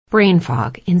brain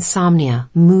fog, insomnia,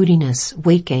 moodiness,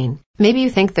 weight gain. Maybe you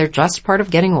think they're just part of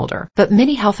getting older, but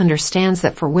MIDI Health understands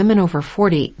that for women over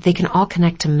 40, they can all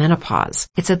connect to menopause.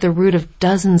 It's at the root of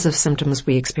dozens of symptoms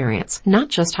we experience, not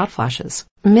just hot flashes.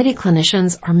 MIDI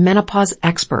clinicians are menopause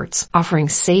experts, offering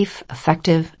safe,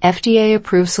 effective,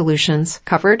 FDA-approved solutions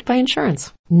covered by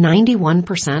insurance.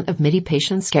 91% of MIDI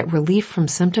patients get relief from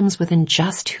symptoms within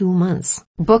just 2 months.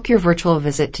 Book your virtual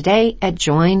visit today at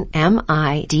joinmidi.com.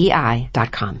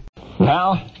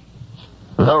 Now,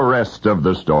 the rest of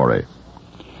the story.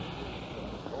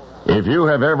 If you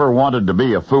have ever wanted to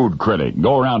be a food critic,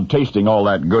 go around tasting all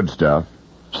that good stuff,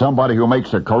 somebody who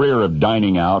makes a career of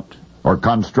dining out or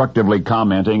constructively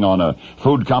commenting on a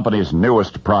food company's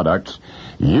newest products,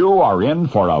 you are in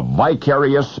for a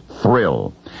vicarious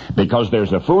thrill, because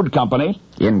there's a food company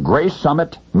in Gray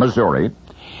Summit, Missouri,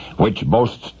 which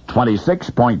boasts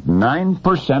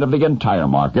 26.9% of the entire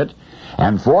market,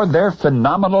 and for their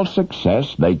phenomenal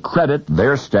success, they credit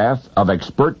their staff of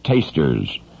expert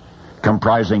tasters,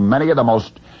 comprising many of the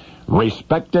most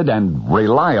respected and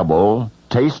reliable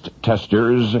taste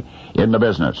testers in the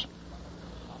business.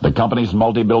 The company's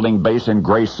multi-building base in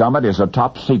Gray Summit is a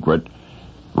top-secret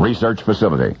research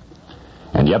facility.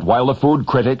 And yet, while the food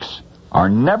critics are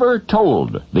never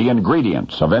told the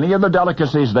ingredients of any of the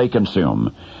delicacies they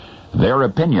consume, their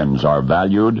opinions are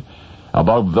valued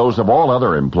above those of all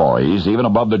other employees, even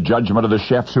above the judgment of the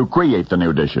chefs who create the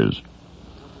new dishes.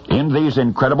 In these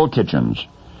incredible kitchens,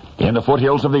 in the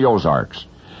foothills of the Ozarks,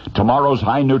 tomorrow's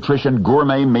high-nutrition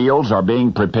gourmet meals are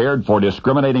being prepared for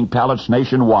discriminating palates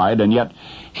nationwide, and yet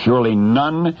surely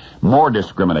none more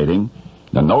discriminating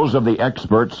than those of the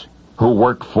experts who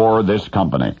work for this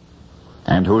company,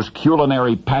 and whose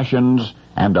culinary passions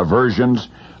and aversions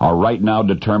are right now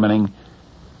determining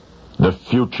the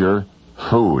future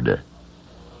food.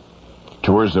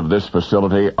 Tours of this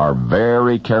facility are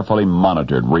very carefully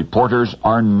monitored. Reporters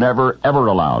are never, ever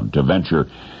allowed to venture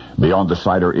beyond the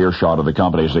sight or earshot of the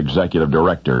company's executive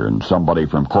director and somebody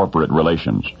from corporate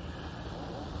relations.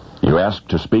 You ask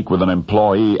to speak with an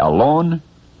employee alone,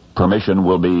 permission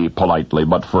will be politely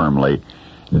but firmly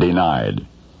denied.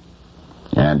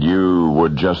 And you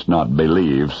would just not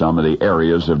believe some of the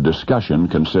areas of discussion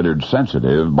considered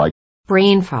sensitive by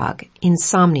Brain fog,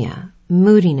 insomnia,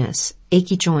 moodiness,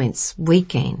 achy joints, weight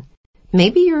gain.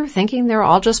 Maybe you're thinking they're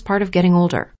all just part of getting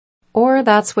older. Or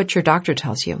that's what your doctor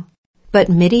tells you. But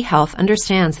MIDI Health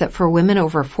understands that for women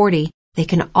over 40, they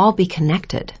can all be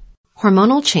connected.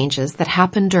 Hormonal changes that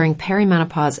happen during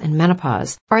perimenopause and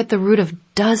menopause are at the root of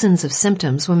dozens of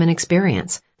symptoms women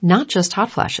experience, not just hot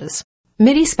flashes.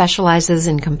 MIDI specializes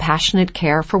in compassionate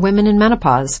care for women in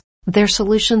menopause. Their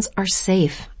solutions are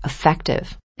safe,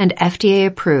 effective, and FDA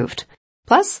approved.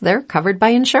 Plus, they're covered by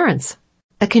insurance.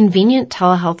 A convenient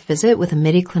telehealth visit with a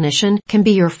MIDI clinician can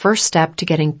be your first step to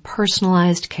getting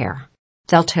personalized care.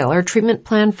 They'll tailor a treatment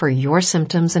plan for your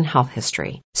symptoms and health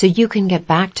history, so you can get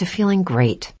back to feeling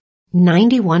great.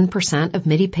 91% of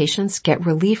MIDI patients get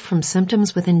relief from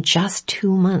symptoms within just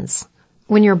 2 months.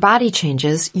 When your body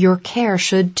changes, your care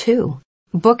should too.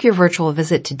 Book your virtual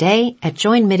visit today at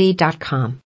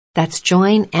joinmidi.com. That's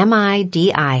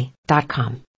joinmidi.com.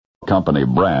 Company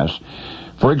brass.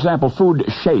 For example, food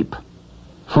shape.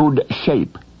 Food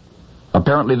shape.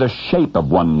 Apparently the shape of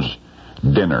one's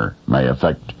dinner may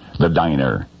affect the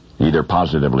diner, either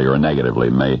positively or negatively,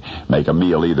 may make a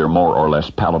meal either more or less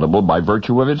palatable by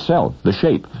virtue of itself, the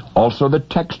shape. Also the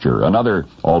texture, another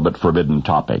all but forbidden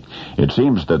topic. It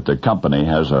seems that the company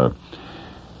has a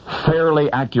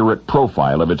fairly accurate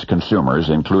profile of its consumers,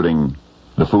 including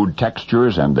the food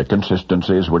textures and the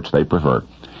consistencies which they prefer.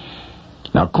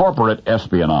 Now, corporate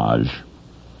espionage,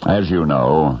 as you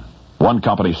know, one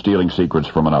company stealing secrets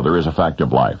from another is a fact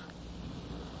of life.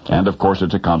 And, of course,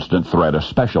 it's a constant threat,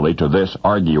 especially to this,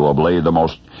 arguably, the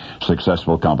most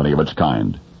successful company of its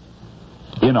kind.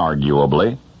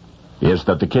 Inarguably is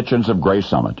that the kitchens of Gray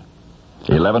Summit,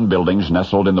 11 buildings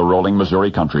nestled in the rolling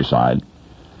Missouri countryside,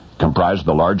 comprise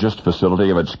the largest facility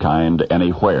of its kind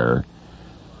anywhere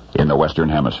in the Western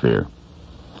Hemisphere.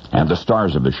 And the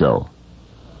stars of the show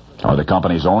are the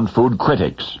company's own food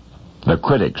critics, the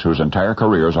critics whose entire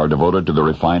careers are devoted to the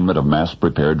refinement of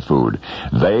mass-prepared food.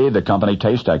 They, the company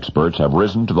taste experts, have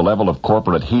risen to the level of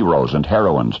corporate heroes and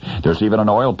heroines. There's even an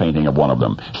oil painting of one of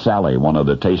them, Sally, one of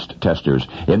the taste testers,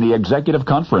 in the executive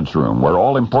conference room where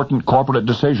all important corporate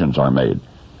decisions are made.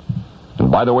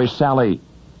 And by the way, Sally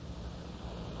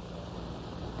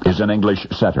is an English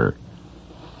setter,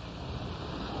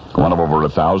 one of over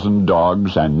 1,000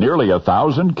 dogs and nearly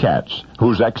 1,000 cats,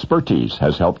 whose expertise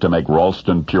has helped to make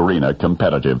Ralston Purina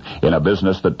competitive in a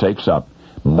business that takes up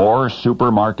more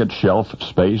supermarket shelf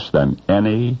space than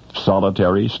any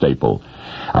solitary staple.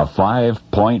 A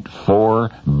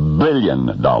 $5.4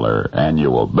 billion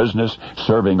annual business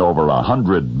serving over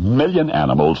 100 million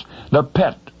animals, the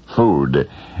pet food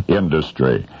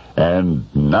industry. And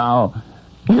now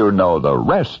you know the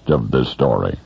rest of the story.